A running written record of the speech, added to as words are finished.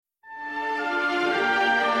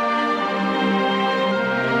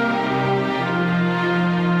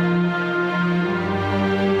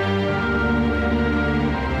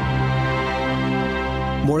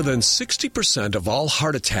More than 60% of all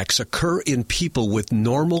heart attacks occur in people with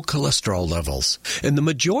normal cholesterol levels. And the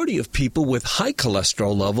majority of people with high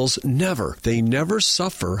cholesterol levels never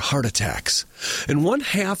suffer heart attacks. And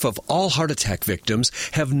 1/2 of all heart attack victims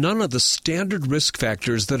have none of the standard risk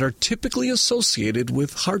factors that are typically associated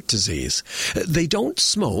with heart disease. They don't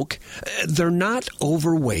smoke, they're not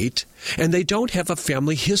overweight, and they don't have a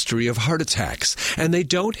family history of heart attacks, and they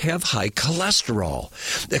don't have high cholesterol.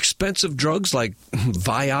 Expensive drugs like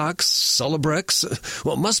Vioxx, Celebrex,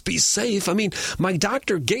 must be safe. I mean, my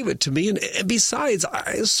doctor gave it to me, and besides,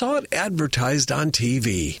 I saw it advertised on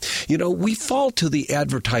TV. You know, we fall to the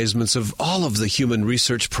advertisements of all of the human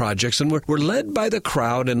research projects, and we're led by the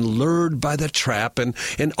crowd and lured by the trap and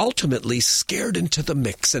ultimately scared into the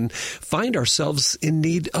mix and find ourselves in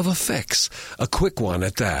need of a fix, a quick one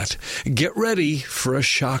at that. Get ready for a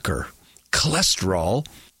shocker. Cholesterol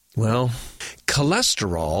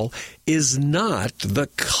is not the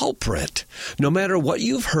culprit. No matter what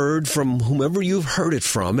you've heard from whomever you've heard it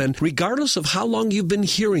from, and regardless of how long you've been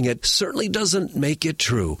hearing it, certainly doesn't make it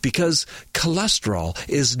true, because cholesterol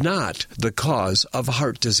is not the cause of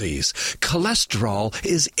heart disease. Cholesterol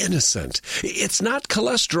is innocent. It's not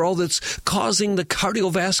cholesterol that's causing the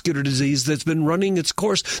cardiovascular disease that's been running its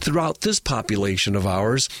course throughout this population of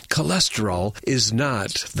ours. Cholesterol is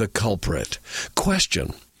not the culprit.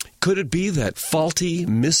 Question: could it be that faulty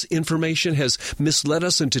misinformation has misled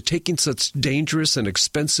us into taking such dangerous and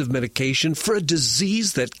expensive medication for a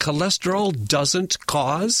disease that cholesterol doesn't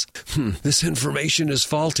cause? This information is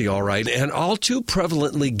faulty, all right, and all too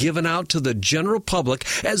prevalently given out to the general public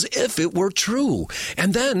as if it were true.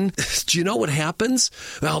 And then, do you know what happens?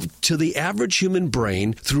 Well, to the average human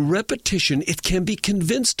brain, through repetition, it can be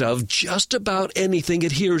convinced of just about anything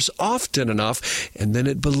it hears often enough, and then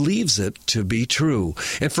it believes it to be true.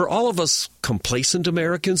 And for all of us complacent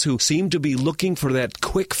Americans who seem to be looking for that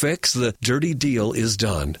quick fix, the dirty deal is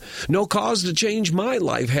done. No cause to change my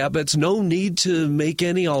life habits, no need to make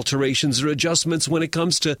any alterations or adjustments when it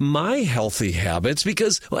comes to my healthy habits,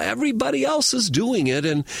 because everybody else is doing it,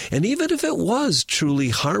 and even if it was truly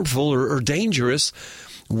harmful or dangerous,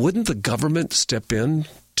 wouldn't the government step in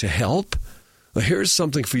to help? Well, here's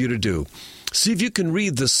something for you to do. See if you can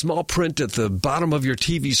read the small print at the bottom of your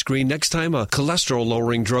TV screen next time a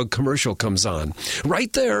cholesterol-lowering drug commercial comes on.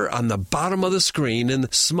 Right there on the bottom of the screen,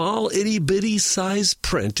 in small itty-bitty size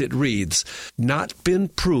print, it reads, "Not been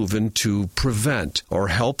proven to prevent or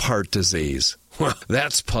help heart disease." Well,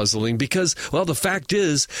 that's puzzling because, the fact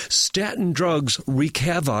is, statin drugs wreak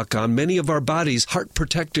havoc on many of our body's heart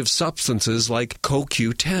protective substances like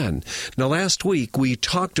CoQ10. Now, last week, we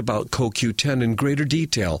talked about CoQ10 in greater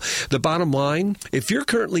detail. The bottom line, if you're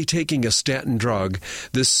currently taking a statin drug,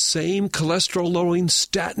 the same cholesterol-lowering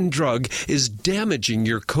statin drug is damaging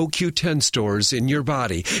your CoQ10 stores in your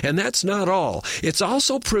body. And that's not all. It's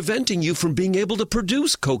also preventing you from being able to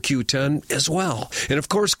produce CoQ10 as well. And of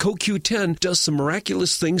course, CoQ10 does some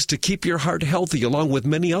miraculous things to keep your heart healthy, along with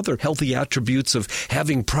many other healthy attributes of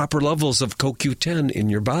having proper levels of CoQ10 in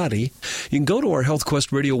your body. You can go to our Health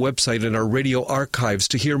Quest Radio website and our radio archives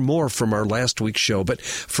to hear more from our last week's show. But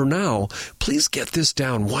for now, please get this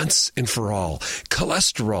down once and for all.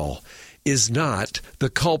 Cholesterol is not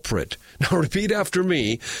the culprit. Now repeat after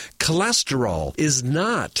me. Cholesterol is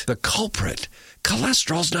not the culprit.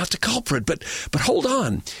 Cholesterol's not the culprit. But hold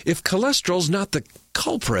on. If cholesterol's not the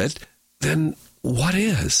culprit, then what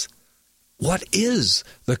is? What is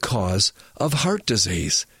the cause of heart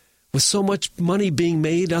disease? With so much money being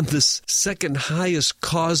made on this second highest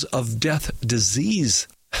cause of death disease.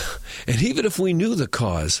 And even if we knew the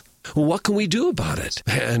cause, what can we do about it?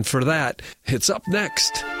 And for that, it's up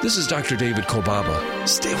next. This is Dr. David Kolbaba.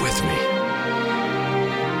 Stay with me.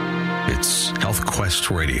 It's Health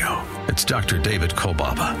Quest Radio. It's Dr. David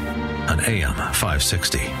Kolbaba on AM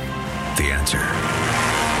 560. The Answer.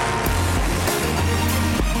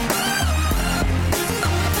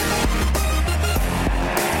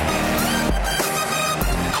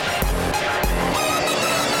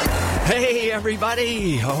 Hey,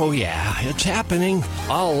 everybody. Oh, yeah, it's happening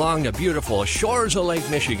all along the beautiful shores of Lake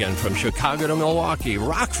Michigan, from Chicago to Milwaukee,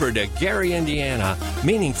 Rockford to Gary, Indiana.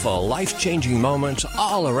 Meaningful, life-changing moments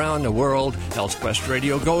all around the world. Health Quest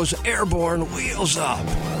Radio goes airborne, wheels up.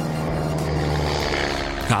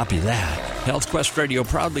 Copy that. Health Quest Radio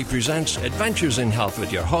proudly presents Adventures in Health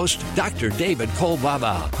with your host, Dr. David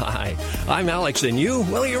Kolbaba. Hi, I'm Alex, and you?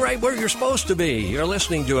 Well, you're right where you're supposed to be. You're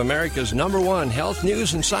listening to America's #1 health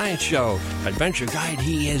news and science show. Adventure Guide,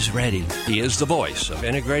 he is ready. He is the voice of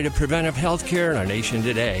integrated preventive health care in our nation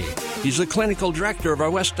today. He's the clinical director of our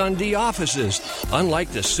West Dundee offices. Unlike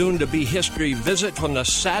the soon-to-be history visit from the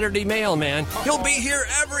Saturday mailman, he'll be here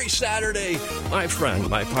every Saturday. My friend,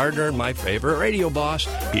 my partner, and my favorite radio boss.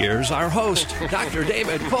 Here's our host, Dr.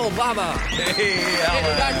 David Kolbaba. Hey,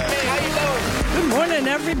 Hey, Dr. K, how you doing? Good morning,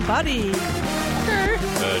 everybody.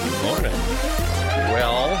 Good morning.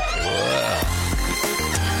 Well,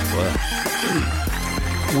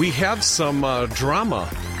 we have some drama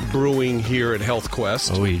brewing here at Health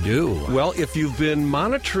Quest. Oh, we do. Well, if you've been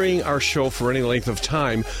monitoring our show for any length of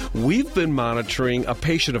time, we've been monitoring a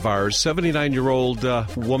patient of ours, 79-year-old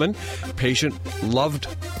woman, patient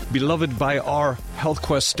beloved by our Health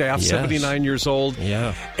Quest staff, Yes. 79 years old.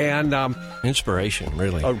 Yeah. And Inspiration,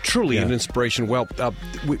 really. truly an inspiration. Well,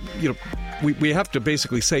 we have to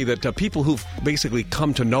basically say that people who've basically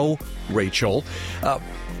come to know Rachel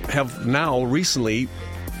have now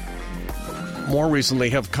more recently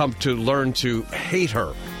have come to learn to hate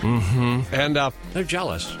her. Mm-hmm. And They're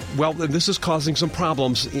jealous. well, this is causing some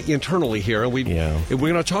problems internally here, and we're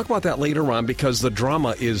going to talk about that later on because the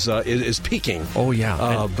drama is peaking. Oh,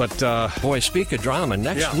 yeah. Boy, Speak of drama,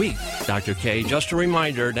 next week, Dr. K, just a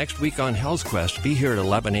reminder, next week on Health Quest, be here at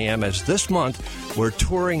 11 a.m. as this month we're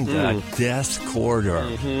touring the Death Corridor.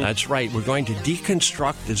 Mm-hmm. That's right. We're going to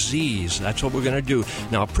deconstruct disease. That's what we're going to do.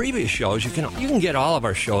 Now, previous shows, you can get all of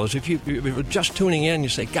our shows. If you're just tuning in, you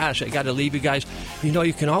say, gosh, I got to leave you guys. You know,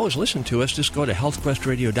 you can always listen to us. Just go to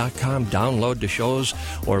healthquestradio.com, download the shows,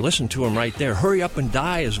 or listen to them right there. Hurry Up and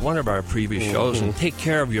Die is one of our previous shows, and Take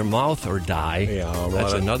Care of Your Mouth or Die. Yeah,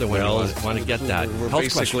 that's another one. You want to get that.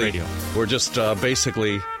 Health Quest Radio. We're just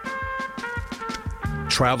basically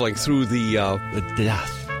traveling through the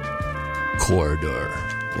Death Corridor.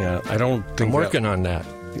 Yeah, I don't think I'm working on that.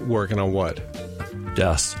 Working on what?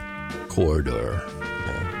 Death Corridor.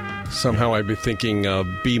 Somehow I'd be thinking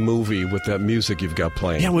B-movie with that music you've got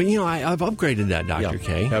playing. Yeah, well, I've upgraded that, Dr.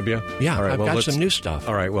 K. Have you? Yeah, all right, I've got some new stuff.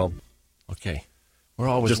 All right, well. Okay. We're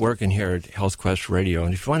always working here at Health Quest Radio.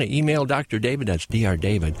 And if you want to email Dr. David, that's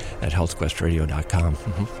drdavid at healthquestradio.com.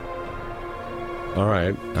 Mm-hmm. All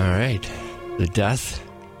right. All right. The Death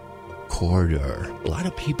Corridor. A lot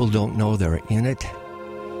of people don't know they're in it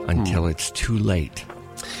until it's too late.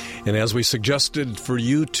 And as we suggested for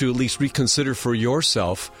you to at least reconsider for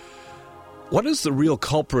yourself, what is the real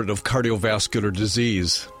culprit of cardiovascular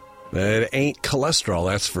disease? It ain't cholesterol,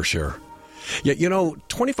 that's for sure. Yet,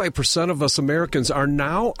 25% of us Americans are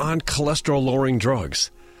now on cholesterol-lowering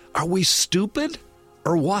drugs. Are we stupid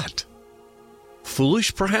or what?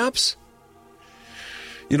 Foolish, perhaps?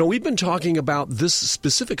 We've been talking about this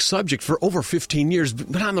specific subject for over 15 years,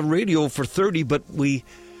 been on the radio for 30, but we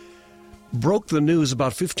broke the news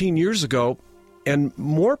about 15 years ago, and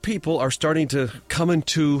more people are starting to come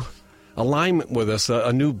into alignment with us.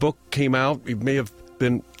 A new book came out. You may have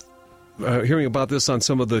been hearing about this on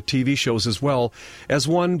some of the TV shows as well. As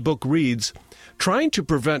one book reads, trying to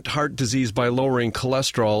prevent heart disease by lowering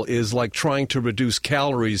cholesterol is like trying to reduce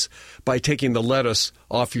calories by taking the lettuce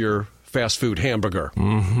off your fast food hamburger.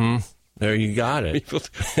 Mm-hmm. There you got it.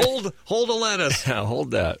 Hold the lettuce. Yeah,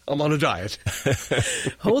 hold that. I'm on a diet.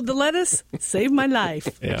 Hold the lettuce, save my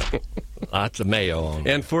life. Yeah, lots of mayo on it.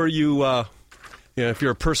 And for you, if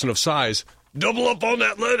you're a person of size, double up on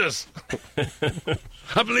that lettuce.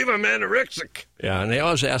 I believe I'm anorexic. Yeah, and they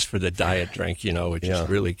always ask for the diet drink, which is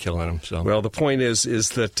really killing them. So, well, the point is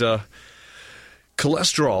that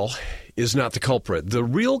cholesterol is not the culprit. The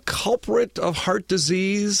real culprit of heart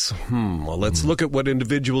disease? Well, let's look at what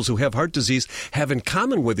individuals who have heart disease have in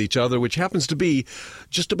common with each other, which happens to be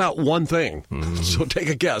just about one thing. So take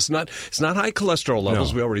a guess. It's not high cholesterol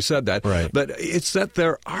levels. No. We already said that. Right. But it's that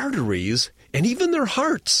their arteries and even their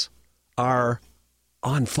hearts are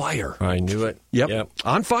on fire. I knew it. Yep.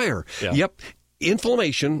 On fire. Yep.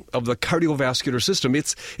 Inflammation of the cardiovascular system.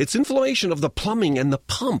 It's inflammation of the plumbing and the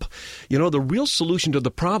pump. The real solution to the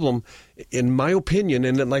problem, in my opinion,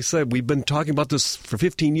 and like I said, we've been talking about this for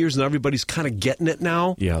 15 years and everybody's kind of getting it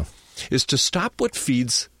now, is to stop what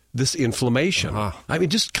feeds this inflammation. I mean,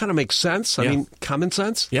 just kind of makes sense. I mean, common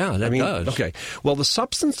sense. Yeah, that does. Okay. Well, the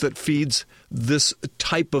substance that feeds this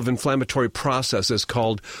type of inflammatory process is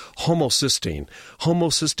called homocysteine.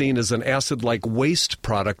 Homocysteine is an acid-like waste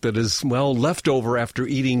product that is, left over after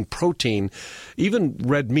eating protein, even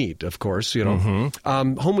red meat, of course,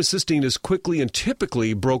 Homocysteine is quickly and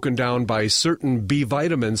typically broken down by certain B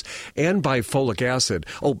vitamins and by folic acid.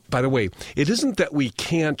 Oh, by the way, it isn't that we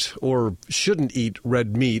can't or shouldn't eat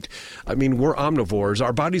red meat. I mean, we're omnivores.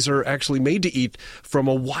 Our bodies are actually made to eat from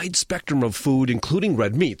a wide spectrum of food, including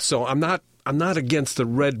red meat. So I'm not against the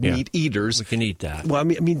red meat eaters. We can eat that. Well, I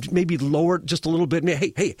mean, maybe lower it just a little bit.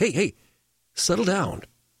 Hey, settle down.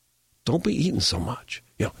 don't be eating so much.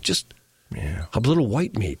 Just Yeah. a little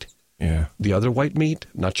white meat. Yeah. The other white meat,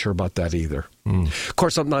 not sure about that either. Of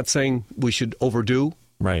course, I'm not saying we should overdo.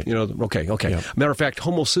 Right. Okay. Yeah. Matter of fact,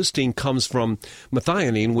 homocysteine comes from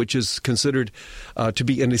methionine, which is considered to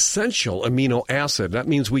be an essential amino acid. That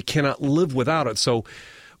means we cannot live without it. So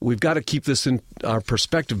we've got to keep this in our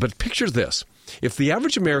perspective. But picture this. If the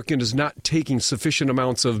average American is not taking sufficient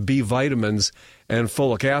amounts of B vitamins and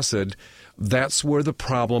folic acid, that's where the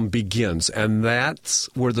problem begins. And that's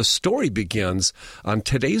where the story begins on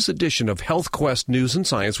today's edition of Health Quest News and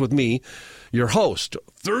Science with me, your host.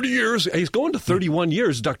 30 years, he's going to 31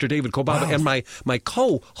 years, Dr. David Kolbaba, and my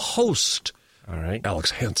co-host, All right.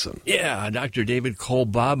 Alex Hansen. Yeah, Dr. David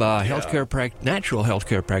Kolbaba, natural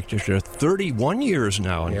healthcare practitioner, 31 years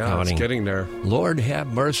now and counting. It's getting there. Lord have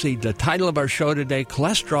mercy. The title of our show today,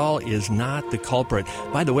 Cholesterol is Not the Culprit.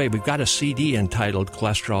 By the way, we've got a CD entitled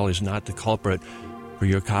Cholesterol is Not the Culprit. For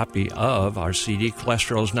your copy of our CD,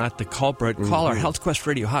 Cholesterol is Not the Culprit, call our Health Quest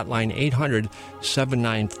Radio hotline,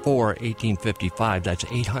 800-794-1855. That's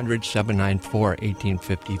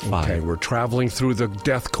 800-794-1855. Okay, we're traveling through the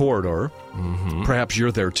death corridor. Perhaps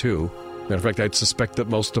you're there too. Matter of fact, I'd suspect that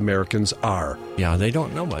most Americans are. Yeah, they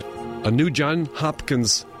don't know it. A new Johns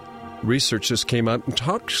Hopkins research just came out and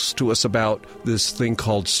talks to us about this thing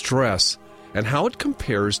called stress and how it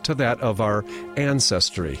compares to that of our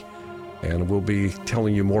ancestry. And we'll be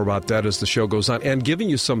telling you more about that as the show goes on and giving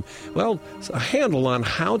you a handle on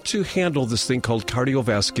how to handle this thing called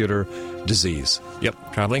cardiovascular disease.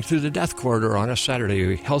 Yep, traveling through the death corridor on a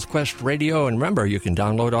Saturday, Health Quest Radio. And remember, you can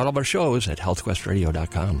download all of our shows at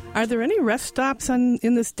healthquestradio.com. Are there any rest stops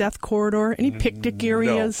in this death corridor? Any picnic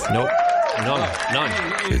areas? Nope, none.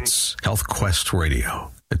 It's Health Quest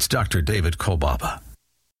Radio. It's Dr. David Kolbaba.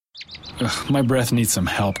 My breath needs some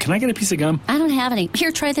help. Can I get a piece of gum? I don't have any.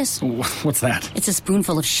 Here, try this. What's that? It's a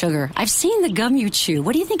spoonful of sugar. I've seen the gum you chew.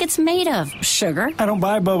 What do you think it's made of? Sugar? I don't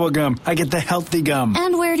buy bubble gum. I get the healthy gum.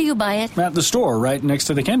 And where do you buy it? At the store, right next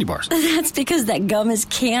to the candy bars. That's because that gum is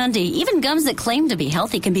candy. Even gums that claim to be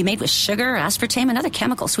healthy can be made with sugar, aspartame, and other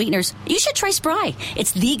chemical sweeteners. You should try Spry.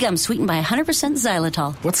 It's the gum sweetened by 100%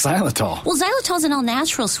 xylitol. What's xylitol? Well, xylitol's an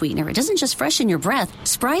all-natural sweetener. It doesn't just freshen your breath.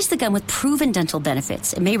 Spry's the gum with proven dental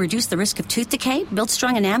benefits. It may reduce the risk of tooth decay, builds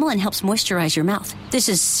strong enamel, and helps moisturize your mouth. This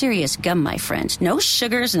is serious gum, my friend. No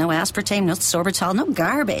sugars, no aspartame, no sorbitol, no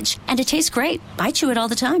garbage. And it tastes great. I chew it all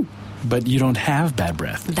the time. But you don't have bad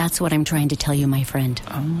breath. That's what I'm trying to tell you, my friend.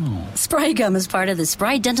 Oh. Spry gum is part of the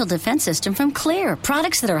Spry Dental Defense System from Clear.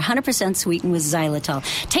 Products that are 100% sweetened with xylitol.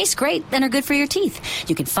 Taste great and are good for your teeth.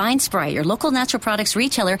 You can find Spry, your local natural products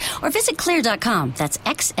retailer, or visit Clear.com. That's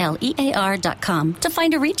XLEAR.com to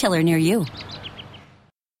find a retailer near you.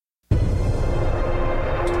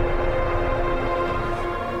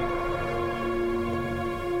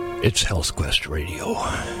 It's Health Quest Radio.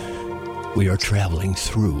 We are traveling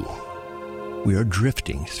through. We are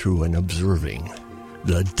drifting through and observing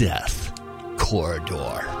the death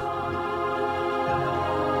corridor.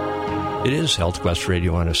 It is Health Quest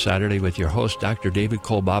Radio on a Saturday with your host, Dr. David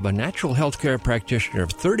Kolbaba, natural healthcare practitioner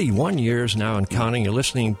of 31 years now and counting. You're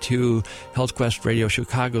listening to Health Quest Radio,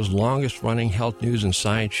 Chicago's longest-running health news and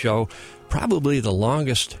science show, probably the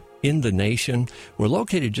longest in the nation. We're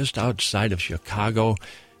located just outside of Chicago,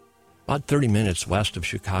 about 30 minutes west of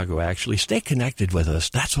Chicago, actually. Stay connected with us.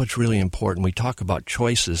 That's what's really important. We talk about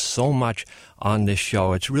choices so much on this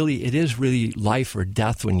show. It is really life or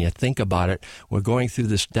death when you think about it. We're going through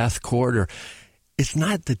this death corridor. It's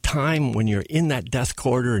not the time when you're in that death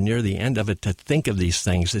corridor or near the end of it to think of these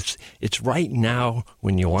things. It's right now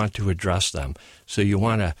when you want to address them. So you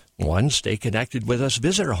want to, one, stay connected with us.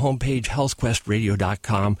 Visit our homepage,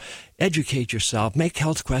 healthquestradio.com. Educate yourself. Make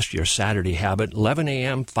Health Quest your Saturday habit. 11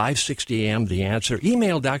 a.m., 5:60 a.m., The Answer.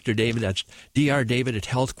 Email Dr. David. That's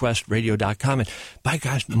drdavid@healthquestradio.com. And by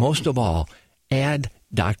gosh, most of all, add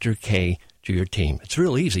Dr. K to your team. It's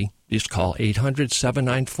real easy. Just call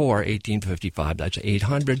 800-794-1855. That's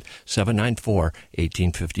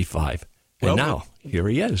 800-794-1855. And now, here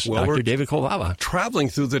he is, Dr. David Kolbaba. Traveling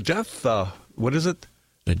through the death, what is it?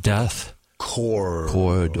 The death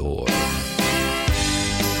corridor.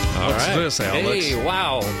 What's this, Alex? Hey,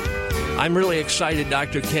 wow. I'm really excited,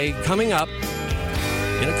 Dr. K. Coming up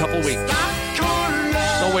in a couple weeks.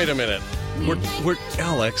 Oh, wait a minute. We're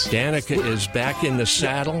Alex. Danica is back in the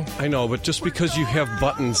saddle. I know, but just because you have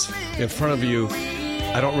buttons in front of you,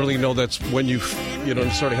 I don't really know that's when you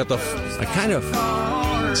sort of have the... I kind of...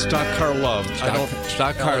 Stock car love.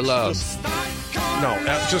 Stock car love.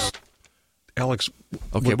 Alex.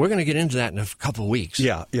 Okay, we're going to get into that in a couple of weeks.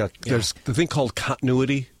 Yeah. There's the thing called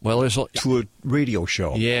continuity. Well, there's to a radio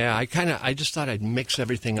show. Yeah, I just thought I'd mix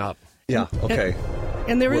everything up. Yeah, okay.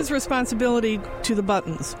 And there is responsibility to the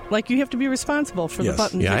buttons. Like, you have to be responsible for the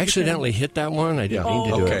buttons. Yeah, I accidentally hit that one. I didn't mean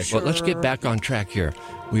to do it. Sure. But let's get back on track here.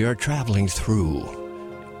 We are traveling through,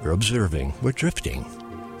 we're observing, we're drifting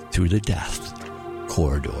through the death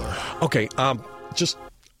corridor. Okay, I'm just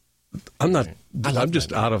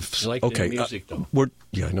out of... You like okay, the music, though.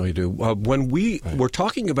 I know you do. When we're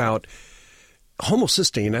talking about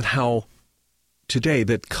homocysteine and how today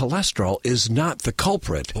that cholesterol is not the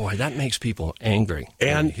culprit. Boy, that makes people angry.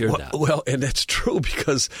 And hear that. Well, and that's true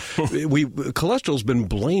because cholesterol's been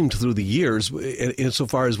blamed through the years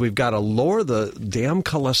insofar as we've got to lower the damn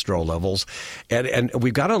cholesterol levels and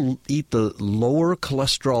we've got to eat the lower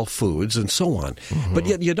cholesterol foods and so on. Mm-hmm. But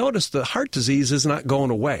yet you notice the heart disease is not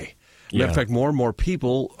going away. Matter of fact, more and more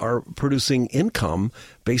people are producing income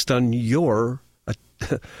based on your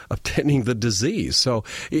obtaining the disease. So,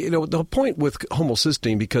 the point with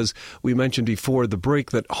homocysteine, because we mentioned before the break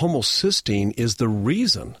that homocysteine is the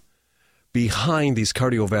reason behind these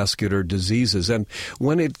cardiovascular diseases. And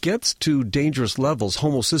when it gets to dangerous levels,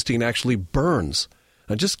 homocysteine actually burns.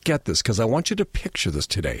 Now, just get this, because I want you to picture this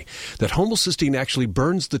today, that homocysteine actually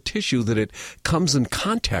burns the tissue that it comes in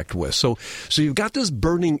contact with. So you've got this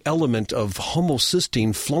burning element of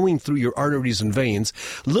homocysteine flowing through your arteries and veins,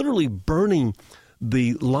 literally burning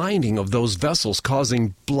the lining of those vessels,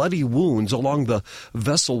 causing bloody wounds along the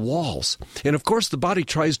vessel walls. And of course, the body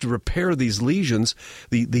tries to repair these lesions,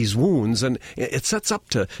 these wounds, and it sets up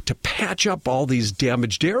to patch up all these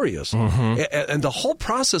damaged areas. Mm-hmm. And the whole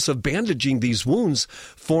process of bandaging these wounds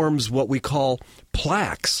forms what we call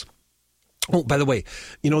plaques. Oh, by the way,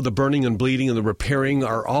 the burning and bleeding and the repairing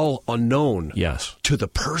are all unknown to the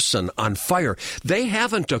person on fire. They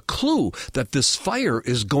haven't a clue that this fire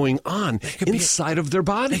is going on inside of their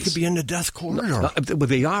bodies. They could be in the death corridor. Well,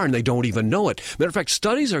 they are, and they don't even know it. Matter of fact,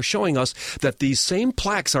 studies are showing us that these same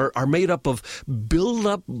plaques are made up of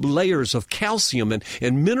build-up layers of calcium and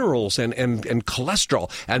minerals and cholesterol.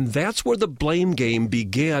 And that's where the blame game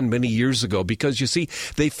began many years ago, because, you see,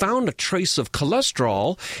 they found a trace of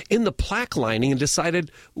cholesterol in the plaque lining and decided,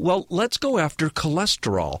 well, let's go after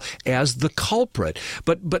cholesterol as the culprit.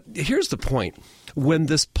 But here's the point. When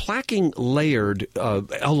this plaquing layered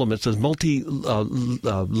element, this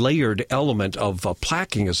multi-layered element of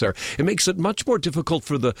plaquing is there, it makes it much more difficult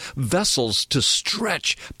for the vessels to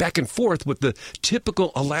stretch back and forth with the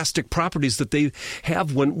typical elastic properties that they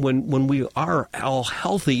have when we are all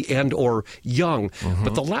healthy and or young. Mm-hmm.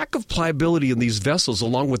 But the lack of pliability in these vessels,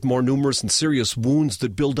 along with more numerous and serious wounds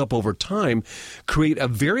that build up over time, create a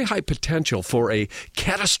very high potential for a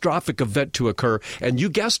catastrophic event to occur. And you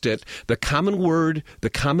guessed it, the common word, the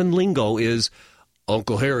common lingo is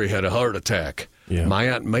Uncle Harry had a heart attack. Yeah. My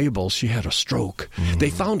Aunt Mabel, she had a stroke. Mm-hmm. They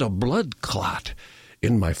found a blood clot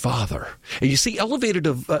in my father. And you see, elevated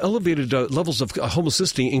levels of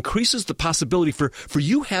homocysteine increases the possibility for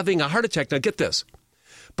you having a heart attack. Now get this,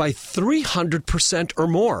 by 300% or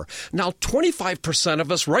more. Now 25%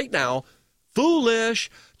 of us right now, foolish,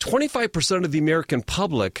 25% of the American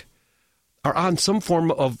public are on some form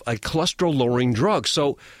of a cholesterol-lowering drug.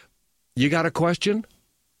 So you got a question?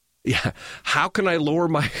 Yeah. How can I lower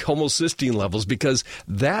my homocysteine levels? Because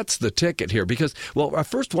that's the ticket here. Because, well, I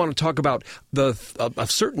first want to talk about a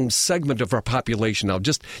certain segment of our population. Now,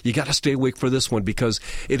 you got to stay awake for this one because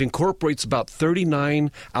it incorporates about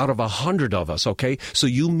 39 out of 100 of us, okay? So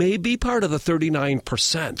you may be part of the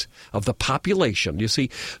 39% of the population. You see,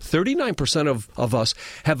 39% of us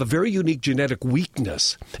have a very unique genetic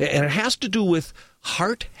weakness, and it has to do with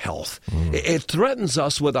heart health. It threatens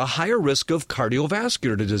us with a higher risk of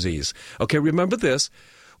cardiovascular disease. Okay, remember this.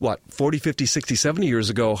 40, 50, 60, 70 years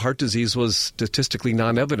ago, heart disease was statistically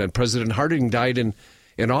non-evident. President Harding died in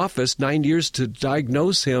office 9 years to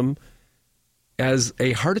diagnose him as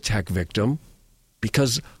a heart attack victim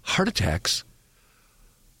because heart attacks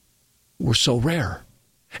were so rare.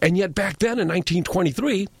 And yet back then in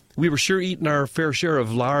 1923, we were sure eating our fair share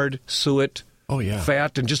of lard, suet,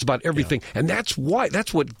 fat, and just about everything. Yeah. And that's what gave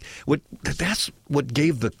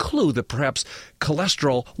the clue that perhaps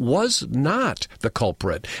cholesterol was not the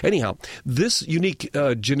culprit. Anyhow, this unique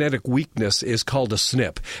genetic weakness is called a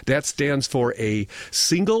SNP. That stands for a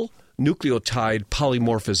single nucleotide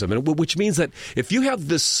polymorphism, which means that if you have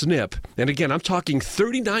this SNP, and again, I'm talking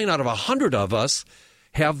 39 out of 100 of us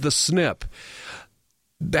have the SNP,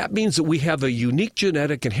 that means that we have a unique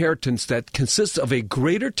genetic inheritance that consists of a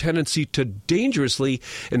greater tendency to dangerously,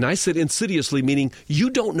 and I said insidiously, meaning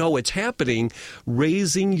you don't know it's happening,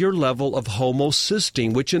 raising your level of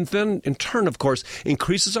homocysteine, which in turn, of course,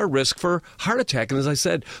 increases our risk for heart attack. And as I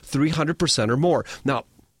said, 300% or more. Now,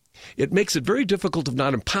 it makes it very difficult, if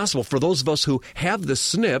not impossible, for those of us who have the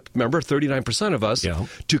SNP, remember 39% of us,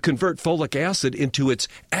 to convert folic acid into its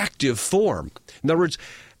active form. In other words,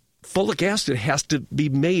 folic acid has to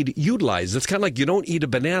be utilized. It's kind of like you don't eat a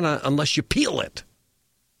banana unless you peel it.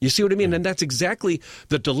 You see what I mean? And that's exactly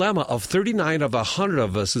the dilemma of 39 of 100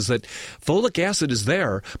 of us, is that folic acid is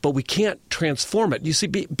there, but we can't transform it. You see,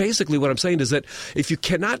 basically what I'm saying is that if you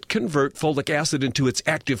cannot convert folic acid into its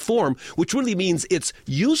active form, which really means its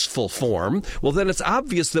useful form, well, then it's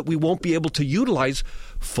obvious that we won't be able to utilize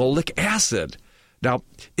folic acid. Now,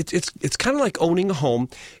 it's kind of like owning a home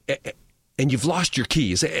and you've lost your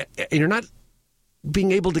keys and you're not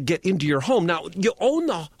being able to get into your home. Now, you own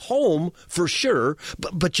the home for sure,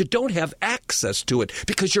 but you don't have access to it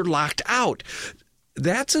because you're locked out.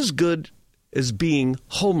 That's as good as being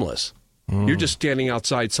homeless. You're just standing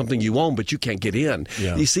outside something you own, but you can't get in.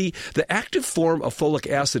 Yeah. You see, the active form of folic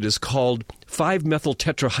acid is called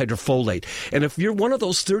 5-methyltetrahydrofolate. And if you're one of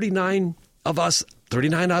those 39 of us,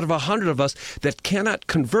 39 out of 100 of us, that cannot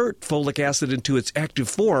convert folic acid into its active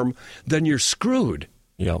form, then you're screwed.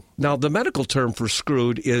 Yep. Now, the medical term for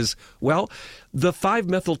screwed is, well, the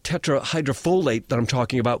 5-methyltetrahydrofolate that I'm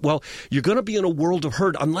talking about, well, you're going to be in a world of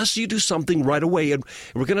hurt unless you do something right away. And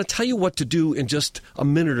we're going to tell you what to do in just a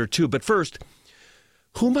minute or two. But first,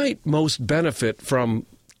 who might most benefit from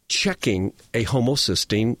checking a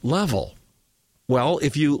homocysteine level? Well,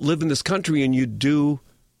 if you live in this country and you do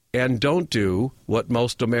and don't do what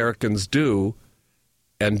most Americans do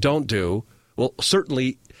and don't do, well,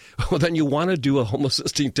 certainly, well, then you want to do a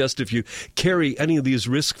homocysteine test if you carry any of these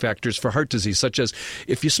risk factors for heart disease, such as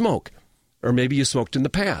if you smoke, or maybe you smoked in the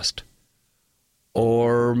past,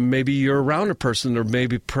 or maybe you're around a person, or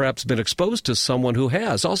maybe perhaps been exposed to someone who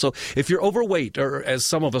has. Also, if you're overweight, or as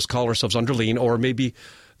some of us call ourselves, underlean, or maybe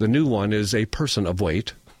the new one is a person of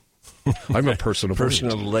weight. I'm a person of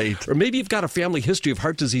late. Or maybe you've got a family history of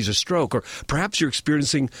heart disease or stroke, or perhaps you're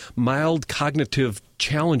experiencing mild cognitive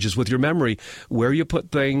challenges with your memory, where you put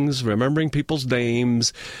things, remembering people's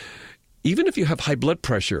names. Even if you have high blood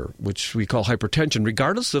pressure, which we call hypertension,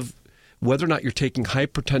 regardless of whether or not you're taking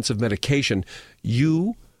hypertensive medication,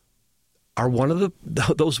 you are one of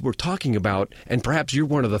those we're talking about, and perhaps you're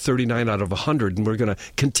one of the 39 out of 100, and we're going to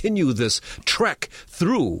continue this trek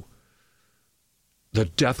through the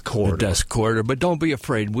death corridor. The death corridor. But don't be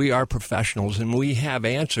afraid. We are professionals, and we have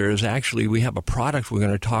answers. Actually, we have a product we're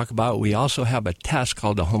going to talk about. We also have a test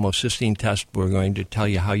called the homocysteine test. We're going to tell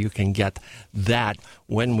you how you can get that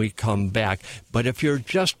when we come back. But if you're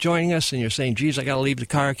just joining us and you're saying, geez, I got to leave the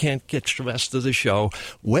car, I can't get the rest of the show,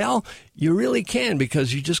 well, you really can,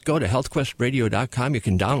 because you just go to healthquestradio.com. You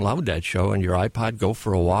can download that show on your iPod, go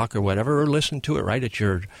for a walk or whatever, or listen to it right at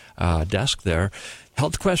your desk there.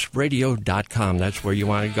 healthquestradio.com. That's where you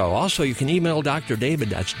want to go. Also, you can email Dr. David.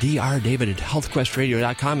 That's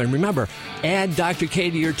drdavid@healthquestradio.com. And remember, add Dr.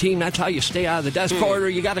 K to your team. That's how you stay out of the death corridor.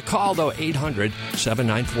 You got to call, though,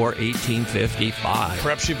 800-794-1855.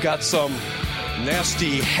 Perhaps you've got some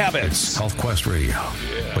nasty habits. Health Quest Radio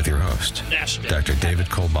with your host, Dr. David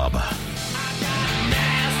Kolbaba.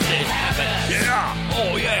 Nasty habits. Yeah.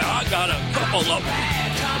 Oh, yeah. I got a couple of them.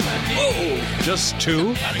 Oh, just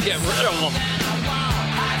two? Gotta get rid of them.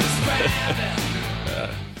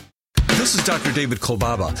 This is Dr. David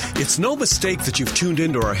Kolbaba. It's no mistake that you've tuned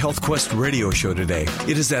into our Health Quest radio show today.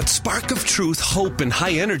 It is that spark of truth, hope, and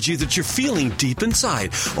high energy that you're feeling deep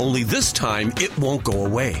inside. Only this time, it won't go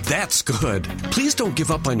away. That's good. Please don't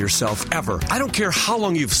give up on yourself, ever. I don't care how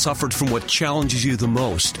long you've suffered from what challenges you the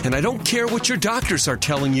most. And I don't care what your doctors are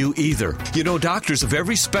telling you either. You know, doctors of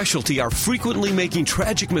every specialty are frequently making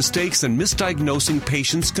tragic mistakes and misdiagnosing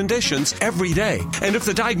patients' conditions every day. And if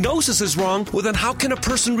the diagnosis is wrong, well, then how can a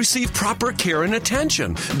person receive proper care and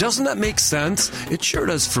attention? Doesn't that make sense? It sure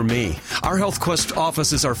does for me. Our Health Quest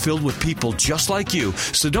offices are filled with people just like you,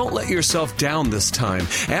 so don't let yourself down this time.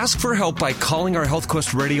 Ask for help by calling our Health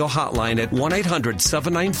Quest radio hotline at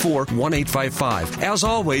 1-800-794-1855. As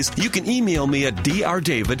always, you can email me at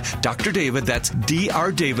drdavid, Dr. David, that's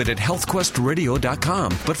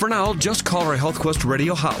drdavid@healthquestradio.com. But for now, just call our Health Quest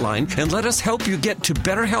radio hotline and let us help you get to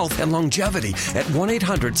better health and longevity at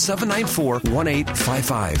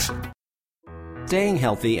 1-800-794-1855. Staying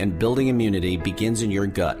healthy and building immunity begins in your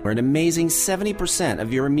gut, where an amazing 70%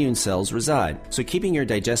 of your immune cells reside. So keeping your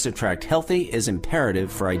digestive tract healthy is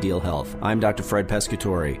imperative for ideal health. I'm Dr. Fred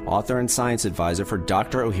Pescatori, author and science advisor for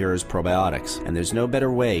Dr. Ohhira's Probiotics, and there's no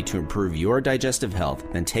better way to improve your digestive health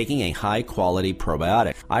than taking a high-quality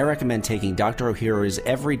probiotic. I recommend taking Dr. Ohhira's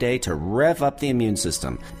every day to rev up the immune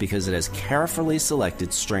system because it has carefully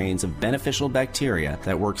selected strains of beneficial bacteria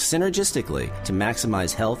that work synergistically to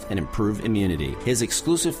maximize health and improve immunity. His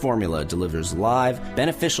exclusive formula delivers live,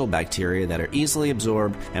 beneficial bacteria that are easily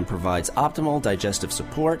absorbed and provides optimal digestive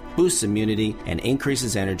support, boosts immunity, and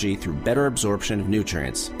increases energy through better absorption of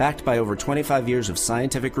nutrients. Backed by over 25 years of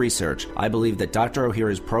scientific research, I believe that Dr.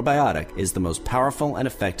 Ohhira's probiotic is the most powerful and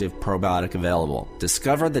effective probiotic available.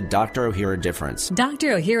 Discover the Dr. Ohhira difference.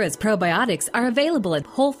 Dr. Ohhira's probiotics are available at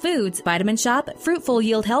Whole Foods, Vitamin Shop, Fruitful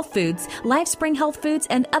Yield Health Foods, LifeSpring Health Foods,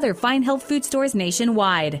 and other fine health food stores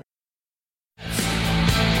nationwide.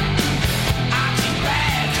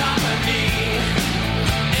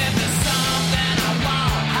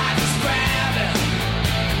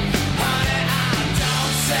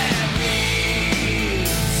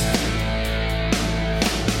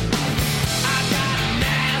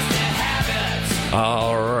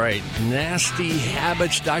 All right, nasty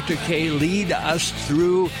habits, Dr. K, lead us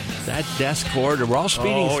through that death corridor. We're all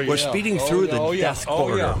speeding. We're speeding through the death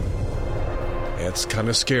corridor. It's kind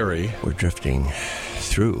of scary. We're drifting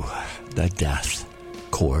through the death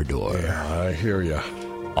corridor. Yeah, I hear you.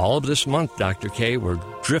 All of this month, Dr. K, we're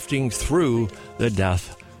drifting through the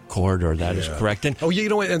death corridor. That is correct. And you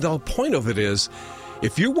know, and the point of it is,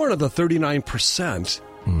 if you're one of the 39%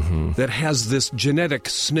 that has this genetic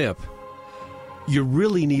SNP, you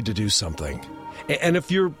really need to do something. And if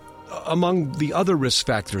you're among the other risk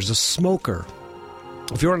factors, a smoker,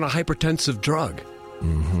 if you're on a hypertensive drug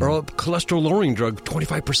or a cholesterol-lowering drug,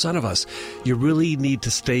 25% of us, you really need to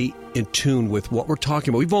stay in tune with what we're talking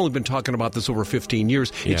about. We've only been talking about this over 15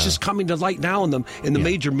 years. It's just coming to light now in the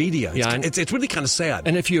major media. It's really kind of sad.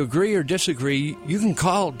 And if you agree or disagree, you can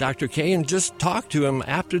call Dr. K and just talk to him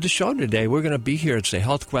after the show today. We're going to be here. It's the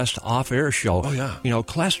Health Quest off-air show. Oh, yeah. You know,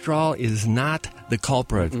 cholesterol is not the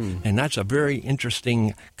culprit. And that's a very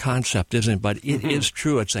interesting concept, isn't it? But it is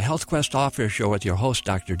true. It's the Health Quest off-air show with your host,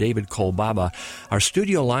 Dr. David Kolbaba. Our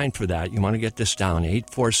studio line for that, you want to get this down,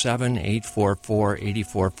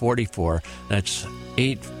 847-844-8444. That's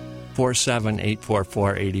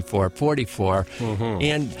 847-844-8444.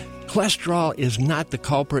 And cholesterol is not the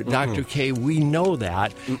culprit, Dr. K. We know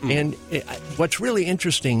that. And what's really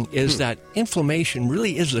interesting is that inflammation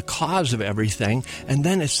really is the cause of everything. And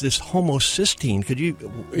then it's this homocysteine. Could you?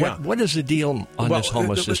 What is the deal on this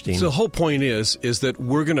homocysteine? The whole point is that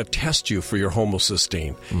we're going to test you for your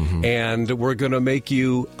homocysteine, and we're going to make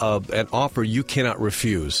you an offer you cannot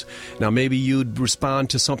refuse. Now, maybe you'd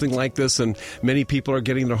respond to something like this, and many people are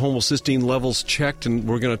getting their homocysteine levels checked, and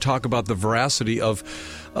we're going to talk about the veracity of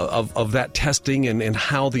that testing and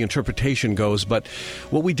how the interpretation goes. But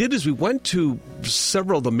what we did is we went to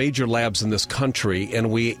several of the major labs in this country,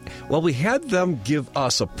 and we had them give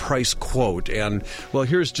us a price quote. And,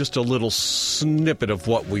 here's just a little snippet of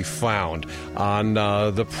what we found on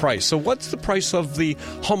the price. So what's the price of the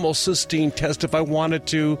homocysteine test if I wanted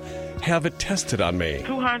to have it tested on me?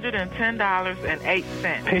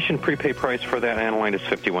 $210.08. Patient prepay price for that analyte is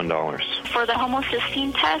 $51. For the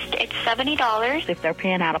homocysteine test, it's $70. If they're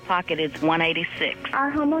paying out of pocket, it's $186.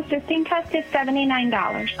 Our homocysteine test is $79.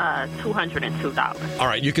 $202. All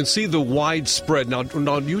right, you can see the widespread. Now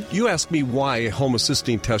you asked me why a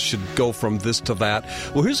homocysteine test should go from this to that.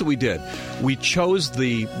 Well, here's what we did. We chose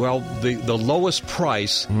the lowest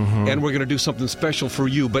price, and we're going to do something special for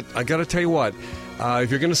you. But I got to tell you what.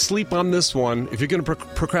 If you're going to sleep on this one, if you're going to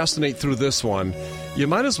procrastinate through this one, you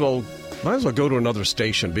might as well go to another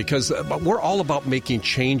station, because we're all about making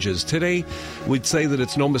changes. Today, we'd say that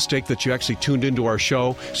it's no mistake that you actually tuned into our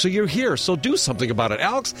show. So you're here, so do something about it.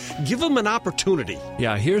 Alex, give them an opportunity.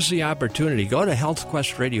 Yeah, here's the opportunity. Go to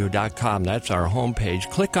healthquestradio.com. That's our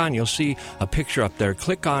homepage. Click on, you'll see a picture up there.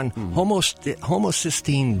 Click on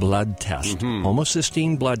homocysteine blood test.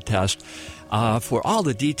 Homocysteine blood test. For all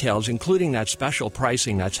the details, including that special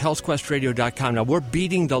pricing, that's healthquestradio.com. Now, we're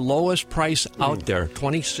beating the lowest price out there,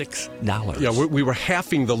 $26. Yeah, we were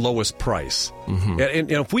halving the lowest price.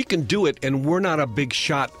 And if we can do it, and we're not a big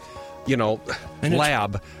shot,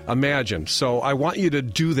 lab, imagine. So I want you to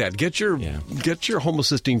do that. Get your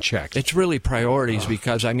homocysteine checked. It's really priorities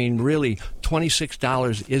because, really,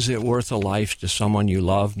 $26, is it worth a life to someone you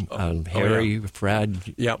love? Harry, Fred,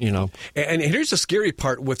 And here's the scary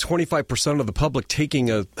part with 25% of the public taking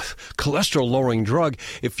a cholesterol-lowering drug.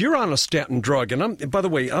 If you're on a statin drug, and by the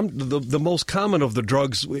way, the most common of the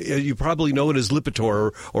drugs, you probably know it as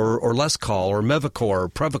Lipitor or Lescol or Mevacor or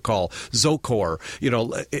Prevacol, Zocor,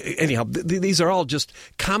 and anyhow, these are all just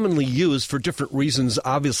commonly used for different reasons,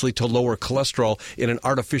 obviously to lower cholesterol in an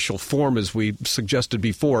artificial form, as we suggested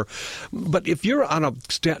before. But if you're on a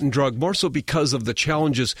statin drug, more so because of the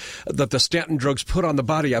challenges that the statin drugs put on the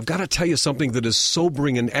body, I've got to tell you something that is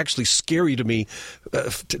sobering and actually scary to me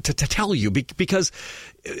to tell you, because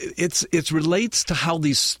it relates to how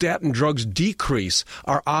these statin drugs decrease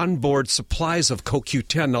our onboard supplies of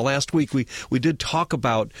CoQ10. Now, last week we did talk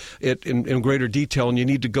about it in greater detail, and you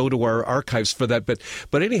need to go to our archives for that.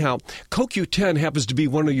 But anyhow, CoQ10 happens to be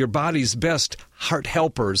one of your body's best heart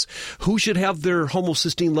helpers. Who should have their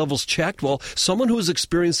homocysteine levels checked? Well, someone who is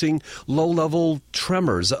experiencing low-level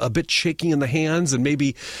tremors, a bit shaking in the hands, and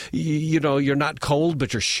maybe, you're not cold,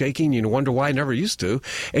 but you're shaking. You wonder why. I never used to.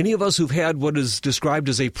 Any of us who've had what is described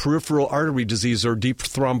as a peripheral artery disease or deep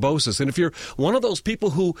thrombosis. And if you're one of those people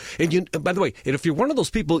by the way, if you're one of those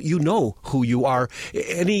people, you know who you are.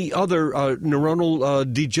 Any other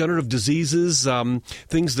neuronal degenerative diseases,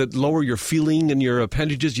 things that lower your feeling in your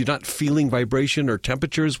appendages, you're not feeling vibration or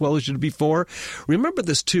temperature as well as you did before. Remember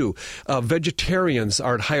this too. Vegetarians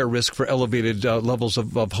are at higher risk for elevated levels of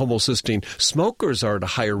homocysteine. Smokers are at a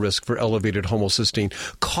higher risk for elevated homocysteine.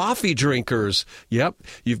 Coffee drinkers, yep,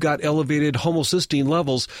 you've got elevated homocysteine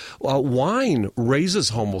levels. Wine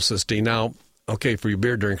raises homocysteine. Now, okay, for you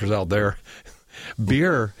beer drinkers out there,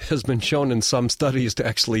 beer has been shown in some studies to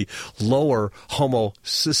actually lower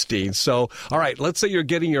homocysteine. So, all right, let's say you're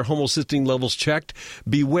getting your homocysteine levels checked.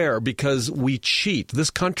 Beware, because we cheat. This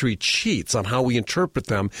country cheats on how we interpret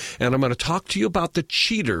them. And I'm going to talk to you about the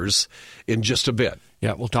cheaters in just a bit.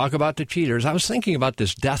 Yeah, we'll talk about the cheaters. I was thinking about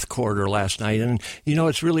this death corridor last night, and,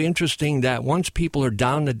 it's really interesting that once people are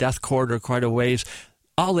down the death corridor quite a ways,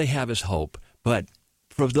 all they have is hope. But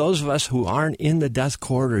for those of us who aren't in the death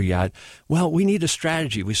corridor yet, well, we need a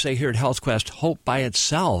strategy. We say here at HealthQuest, hope by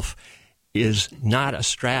itself is not a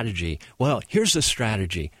strategy. Well, here's the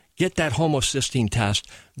strategy. Get that homocysteine test.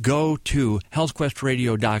 Go to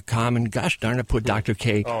healthquestradio.com, and gosh darn it, put Dr.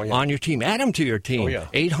 K on your team. Add him to your team.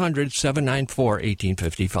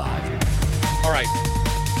 800-794-1855. All right.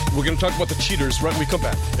 We're going to talk about the cheaters right when we come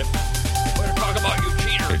back. We're going to talk about you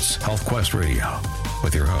cheaters. It's HealthQuest Radio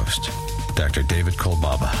with your host, Dr. David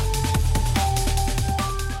Kolbaba.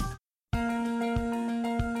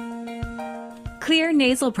 Xlear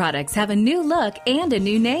nasal products have a new look and a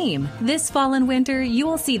new name. This fall and winter, you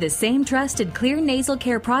will see the same trusted Xlear nasal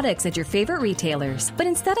care products at your favorite retailers. But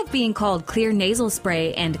instead of being called Xlear Nasal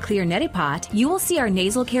Spray and Xlear Neti Pot, you will see our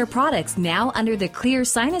nasal care products now under the Xlear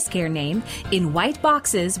Sinus Care name in white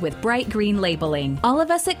boxes with bright green labeling. All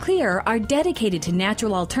of us at Xlear are dedicated to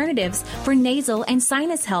natural alternatives for nasal and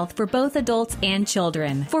sinus health for both adults and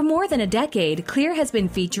children. For more than a decade, Xlear has been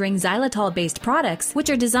featuring xylitol-based products which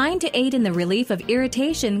are designed to aid in the relief of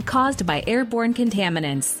irritation caused by airborne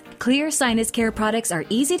contaminants. Xlear Sinus Care products are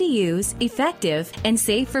easy to use, effective, and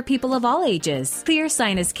safe for people of all ages. Xlear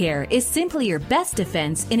Sinus Care is simply your best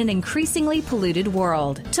defense in an increasingly polluted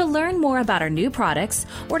world. To learn more about our new products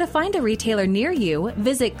or to find a retailer near you,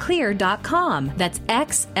 visit xlear.com. That's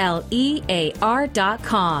XLEAR.com.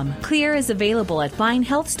 Xlear is available at fine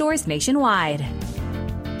health stores nationwide.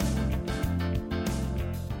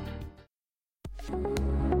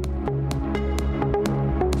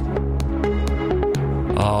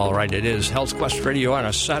 All right, it is HealthQuest Radio on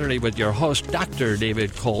a Saturday with your host, Dr.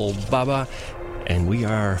 David Kolbaba, and we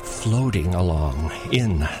are floating along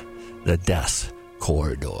in the death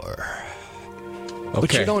corridor. Okay.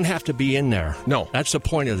 But you don't have to be in there. No. That's the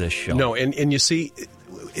point of this show. No, and you see,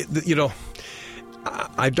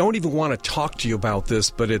 I don't even want to talk to you about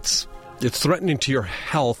this, but it's threatening to your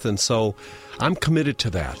health, and so I'm committed to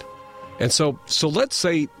that. And so let's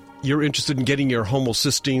say you're interested in getting your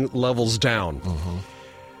homocysteine levels down. Mm-hmm.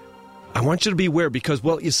 I want you to be aware because,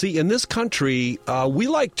 well, you see, in this country, we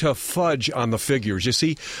like to fudge on the figures. You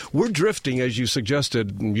see, we're drifting, as you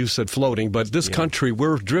suggested, you said floating, but this country,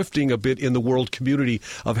 we're drifting a bit in the world community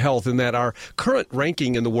of health in that our current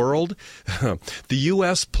ranking in the world, the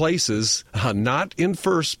U.S. places, not in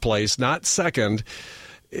first place, not second,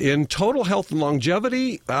 in total health and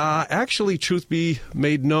longevity, actually, truth be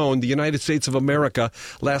made known, the United States of America,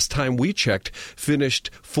 last time we checked, finished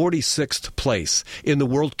 46th place in the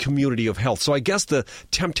world community of health. So I guess the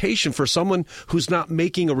temptation for someone who's not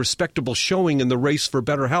making a respectable showing in the race for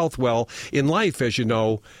better health, well, in life, as you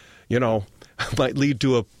know, might lead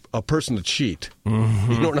to a person to cheat.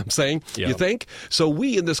 You know what I'm saying? Yep. You think? So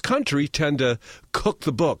we in this country tend to cook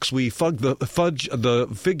the books. We fudge the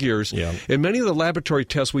figures. Yep. And many of the laboratory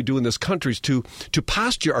tests we do in this country is to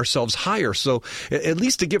posture ourselves higher. So at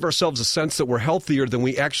least to give ourselves a sense that we're healthier than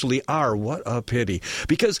we actually are. What a pity.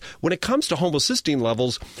 Because when it comes to homocysteine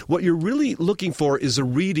levels, what you're really looking for is a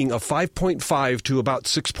reading of 5.5 to about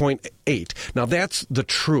 6.8. Now that's the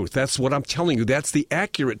truth. That's what I'm telling you. That's the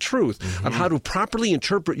accurate truth on how to properly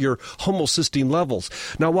interpret your homocysteine levels.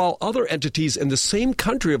 Now, while other entities in the same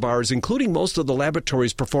country of ours, including most of the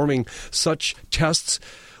laboratories performing such tests,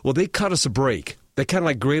 well, they cut us a break. They kind of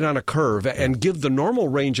like grade on a curve and give the normal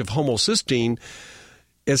range of homocysteine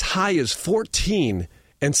as high as 14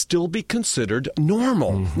 and still be considered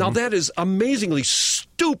normal. Now, that is amazingly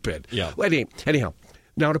stupid. Yeah. Anyhow,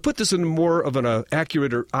 now to put this in more of an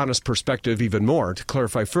accurate or honest perspective even more, to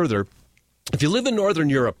clarify further, if you live in Northern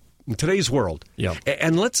Europe, in today's world,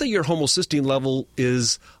 and let's say your homocysteine level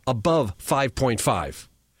is above 5.5,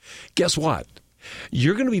 guess what?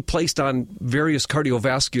 You're going to be placed on various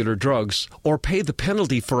cardiovascular drugs or pay the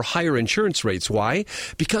penalty for higher insurance rates. Why?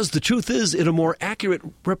 Because the truth is, in a more accurate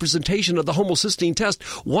representation of the homocysteine test,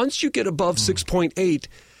 once you get above 6.8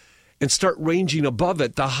 and start ranging above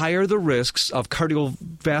it, the higher the risks of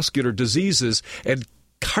cardiovascular diseases and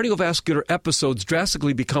cardiovascular episodes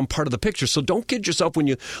drastically become part of the picture. So don't kid yourself when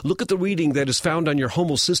you look at the reading that is found on your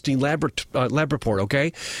homocysteine lab report,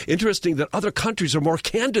 okay? Interesting that other countries are more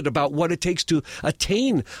candid about what it takes to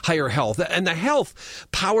attain higher health. And the health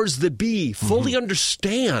powers that be fully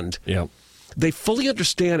understand. Yeah. They fully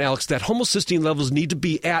understand, Alex, that homocysteine levels need to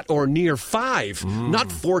be at or near 5,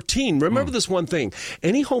 not 14. Remember this one thing.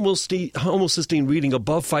 Any homocysteine reading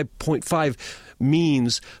above 5.5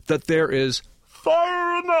 means that there is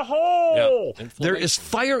fire in the hole. Yeah. There is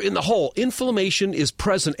fire in the hole. Inflammation is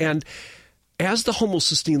present. And as the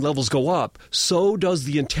homocysteine levels go up, so does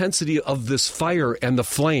the intensity of this fire and the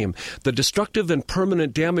flame. The destructive and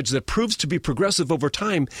permanent damage that proves to be progressive over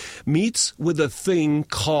time meets with a thing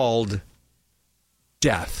called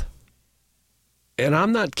death. And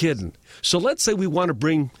I'm not kidding. So let's say we want to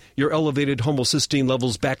bring your elevated homocysteine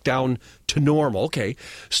levels back down to normal. Okay,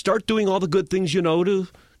 start doing all the good things you know to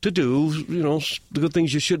do, the good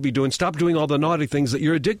things you should be doing. Stop doing all the naughty things that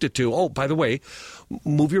you're addicted to. Oh, by the way,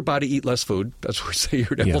 move your body, eat less food. That's what we say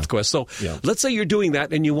here at Health Quest. So let's say you're doing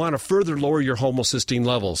that and you want to further lower your homocysteine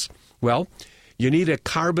levels. Well, you need a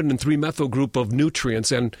carbon and 3-methyl group of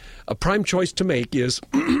nutrients, and a prime choice to make is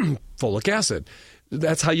folic acid.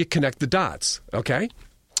 That's how you connect the dots, okay?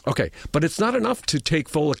 Okay, but it's not enough to take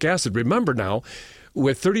folic acid. Remember now,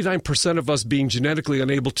 with 39% of us being genetically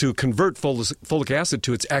unable to convert folic acid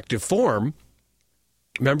to its active form,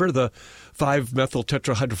 remember the 5-methyl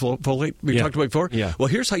tetrahydrofolate we talked about before? Yeah. Well,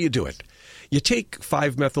 here's how you do it. You take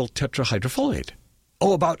 5-methyl tetrahydrofolate,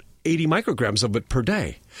 about 80 micrograms of it per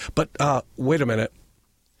day. But wait a minute,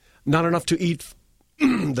 not enough to eat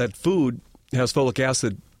that food has folic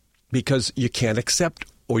acid because you can't accept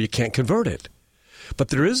or you can't convert it. But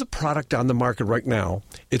there is a product on the market right now.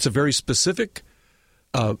 It's a very specific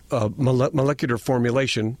molecular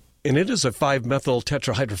formulation, and it is a 5-methyl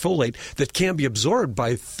tetrahydrofolate that can be absorbed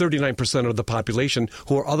by 39% of the population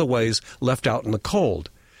who are otherwise left out in the cold.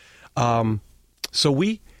 So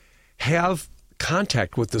we have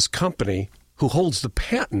contact with this company who holds the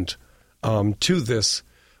patent to this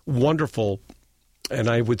wonderful, and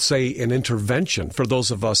I would say an intervention for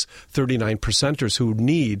those of us 39%ers who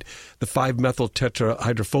need the 5-methyl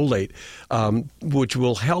tetrahydrofolate, which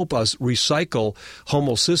will help us recycle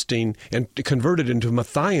homocysteine and convert it into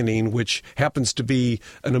methionine, which happens to be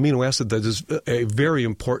an amino acid that is a very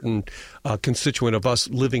important constituent of us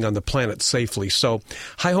living on the planet safely. So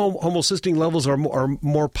high homocysteine levels are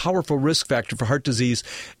more powerful risk factor for heart disease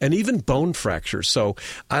and even bone fractures. So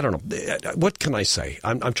I don't know. What can I say?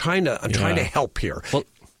 I'm trying to help here. Well,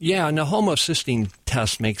 yeah, and the homocysteine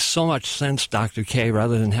test makes so much sense, Dr. K,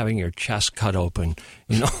 rather than having your chest cut open.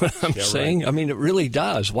 You know what I'm saying? Right. I mean, it really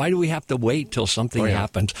does. Why do we have to wait till something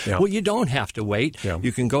happens? Yeah. Well, you don't have to wait. Yeah.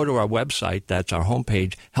 You can go to our website. That's our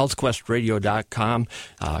homepage, healthquestradio.com.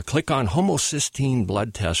 Click on homocysteine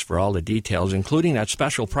blood test for all the details, including that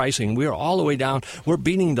special pricing. We're all the way down. We're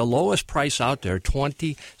beating the lowest price out there,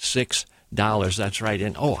 $26. That's right.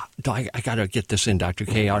 And I got to get this in, Dr.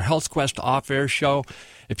 K. Our Health Quest off-air show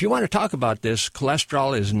if you want to talk about this,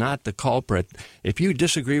 cholesterol is not the culprit. If you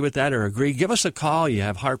disagree with that or agree, give us a call. You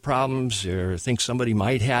have heart problems or think somebody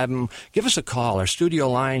might have them, give us a call. Our studio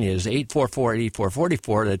line is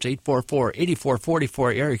 844-8444. That's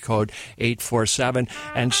 844-8444, area code 847.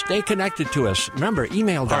 And stay connected to us. Remember,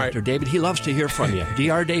 email Dr. Right. David. He loves to hear from you.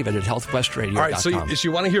 drdavid at healthquestradio.com. All right, so if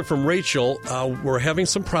you want to hear from Rachel, we're having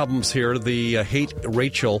some problems here. The Hate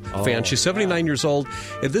Rachel fan. She's 79 years old,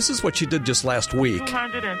 and this is what she did just last week.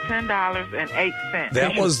 $210.08.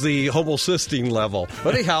 That was the homocysteine level.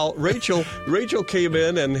 But anyhow, Rachel came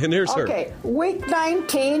in, and here's her. Okay, week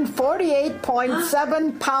 19,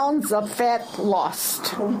 48.7 pounds of fat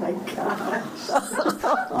lost. Oh, my gosh.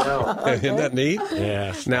 Isn't that neat?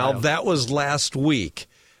 Yes. Now, that was last week.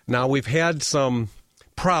 Now, we've had some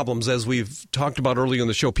problems, as we've talked about earlier in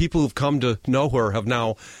the show. People who've come to know her have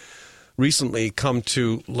now recently come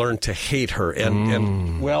to learn to hate her.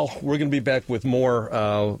 And well, we're going to be back with more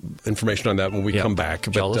information on that when we come back.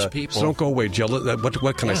 But, jealous people. So don't go away. Jealous.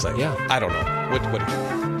 What can I say? Yeah. I don't know. What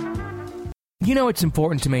You know it's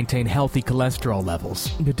important to maintain healthy cholesterol levels,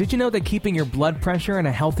 but did you know that keeping your blood pressure in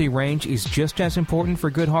a healthy range is just as important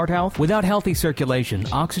for good heart health? Without healthy circulation,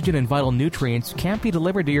 oxygen and vital nutrients can't be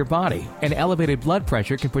delivered to your body, and elevated blood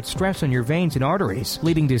pressure can put stress on your veins and arteries,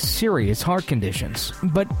 leading to serious heart conditions.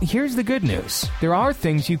 But here's the good news. There are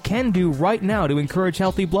things you can do right now to encourage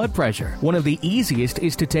healthy blood pressure. One of the easiest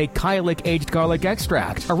is to take Kyolic aged garlic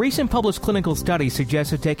extract. A recent published clinical study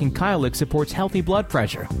suggests that taking Kyolic supports healthy blood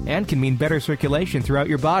pressure and can mean better circulation throughout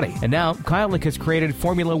your body. And now, Kyolic has created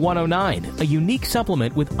Formula 109, a unique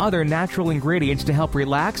supplement with other natural ingredients to help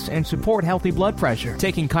relax and support healthy blood pressure.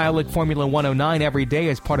 Taking Kyolic Formula 109 every day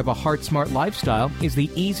as part of a heart-smart lifestyle is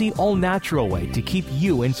the easy, all-natural way to keep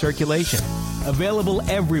you in circulation. Available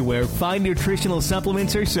everywhere fine nutritional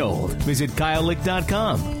supplements are sold. Visit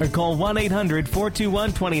Kyolic.com or call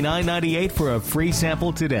 1-800-421-2998 for a free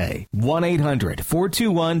sample today.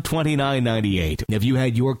 1-800-421-2998. Have you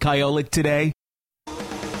had your Kyolic today?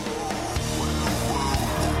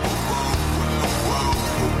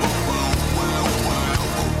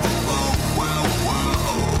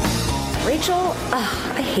 Rachel,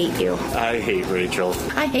 I hate you. I hate Rachel.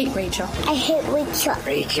 I hate Rachel. I hate Rachel.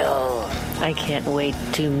 Rachel, I can't wait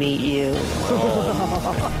to meet you.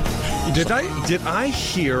 Did I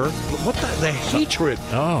hear what the hatred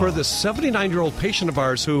for the 79-year-old patient of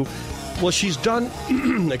ours who, well, she's done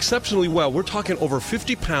exceptionally well. We're talking over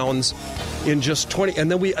 50 pounds in just 20. And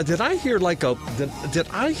then did I hear like a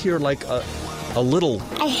little.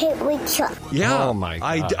 I hate Rachel. Yeah. Oh, my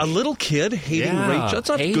gosh. A little kid hating Rachel. That's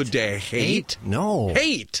not good to hate. No.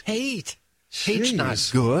 Hate. Hate's not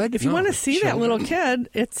good. If you want to see that little kid,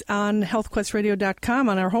 it's on healthquestradio.com.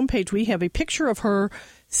 On our homepage, we have a picture of her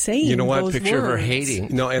saying you know what? those Picture words. of her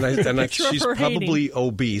hating. No, she's probably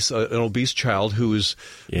obese, an obese child who's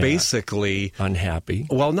basically unhappy.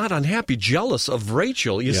 Well, not unhappy, jealous of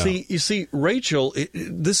Rachel. You see, Rachel.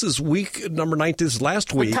 This is week number 9. This is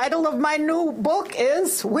last week. The title of my new book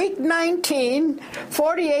is Week 19,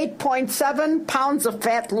 48.7 pounds of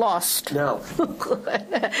fat lost. No.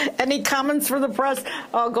 Any comments for the press?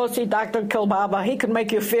 Oh, go see Dr. Kilbaba. He can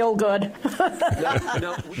make you feel good.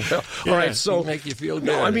 No. All right, so make you feel good.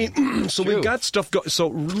 No, I mean, so we've got stuff going. So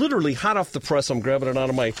literally hot off the press, I'm grabbing it out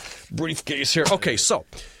of my briefcase here. Okay, so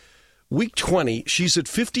week 20, she's at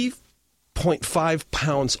 50.5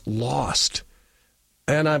 pounds lost.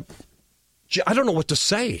 And I don't know what to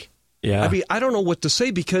say. Yeah. I mean, I don't know what to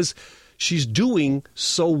say because she's doing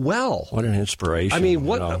so well. What an inspiration. I mean,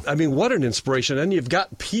 what an inspiration. And you've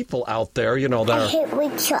got people out there, that I hate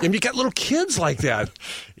Rachel. and you got little kids like that.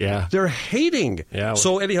 Yeah. They're hating. Yeah.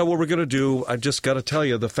 So anyhow, what we're going to do, I've just got to tell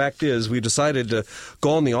you, the fact is we decided to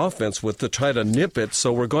go on the offense to try to nip it.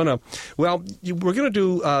 So we're going to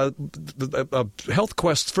do Health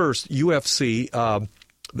Quest first, UFC,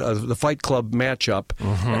 the Fight Club matchup.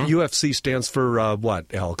 UFC stands for what,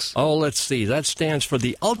 Alex? Oh, let's see. That stands for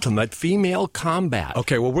the Ultimate Female Combat.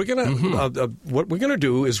 Okay, well, we're gonna what we're gonna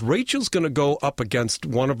do is Rachel's gonna go up against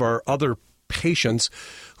one of our other patients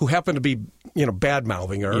who happen to be bad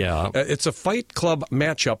mouthing her. Yeah. It's a Fight Club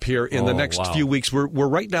matchup here in the next few weeks. We're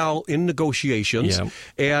right now in negotiations,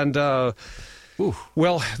 and.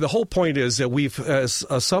 Well, the whole point is that we've, as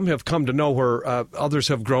some have come to know her, others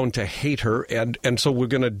have grown to hate her, and so we're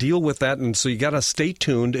going to deal with that. And so you got to stay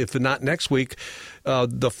tuned. If not next week,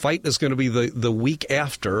 the fight is going to be the week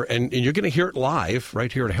after, and you're going to hear it live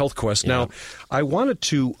right here at Health Quest. Now, I wanted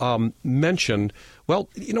to mention. Well,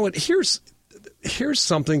 you know what? Here's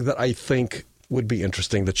something that I think would be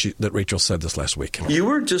interesting that Rachel said this last week. You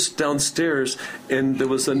were just downstairs, and there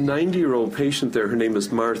was a 90-year-old patient there. Her name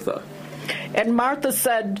is Martha. And Martha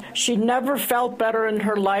said she never felt better in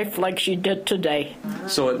her life like she did today.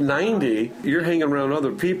 So at 90, you're hanging around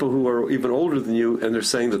other people who are even older than you, and they're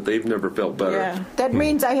saying that they've never felt better. Yeah, that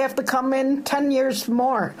means I have to come in 10 years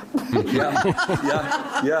more. Yeah.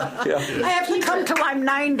 I have to come till I'm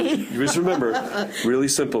 90. Just remember, really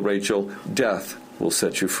simple, Rachel, death will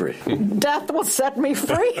set you free. Death will set me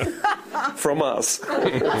free? From us.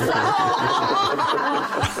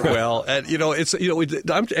 Well,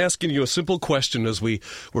 I'm asking you a simple question as we're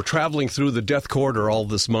traveling through the death corridor all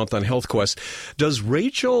this month on Health Quest. Does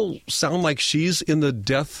Rachel sound like she's in the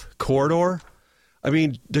death corridor? I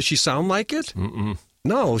mean, does she sound like it? Mm-mm.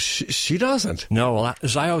 No, she doesn't. No, well,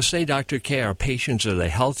 as I always say, Dr. K, our patients are the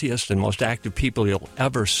healthiest and most active people you'll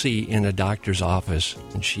ever see in a doctor's office,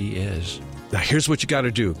 and she is. Now, here's what you got to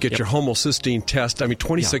do. Get your homocysteine test. I mean,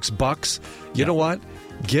 $26. You know what?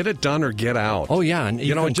 Get it done or get out. Oh, yeah.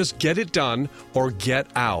 And just get it done or get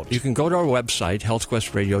out. You can go to our website,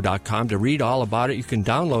 healthquestradio.com, to read all about it. You can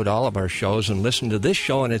download all of our shows and listen to this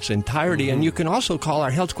show in its entirety. And you can also call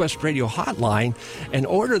our HealthQuest Radio hotline and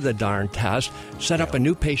order the darn test. Set up a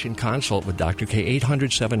new patient consult with Dr. K,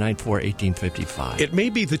 800-794-1855. It may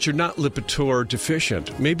be that you're not Lipitor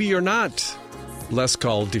deficient. Maybe you're not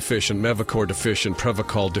Lescol deficient, Mevacor deficient,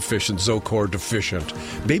 Prevacol deficient, Zocor deficient.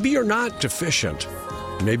 Maybe you're not deficient.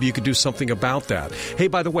 Maybe you could do something about that. Hey,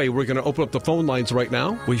 by the way, we're going to open up the phone lines right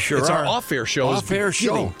now. We sure it's are. It's our off-air show. Off-air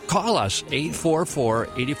show. Call us,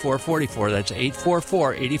 844-8444. That's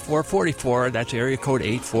 844-8444. That's area code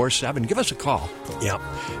 847. Give us a call. Yeah.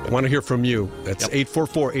 I want to hear from you. That's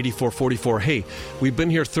 844-8444. Hey, we've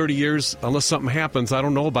been here 30 years. Unless something happens I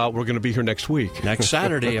don't know about, we're going to be here next week. Next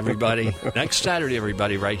Saturday, everybody. Next Saturday,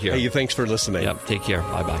 everybody, right here. Hey, thanks for listening. Yep. Take care.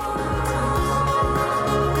 Bye-bye.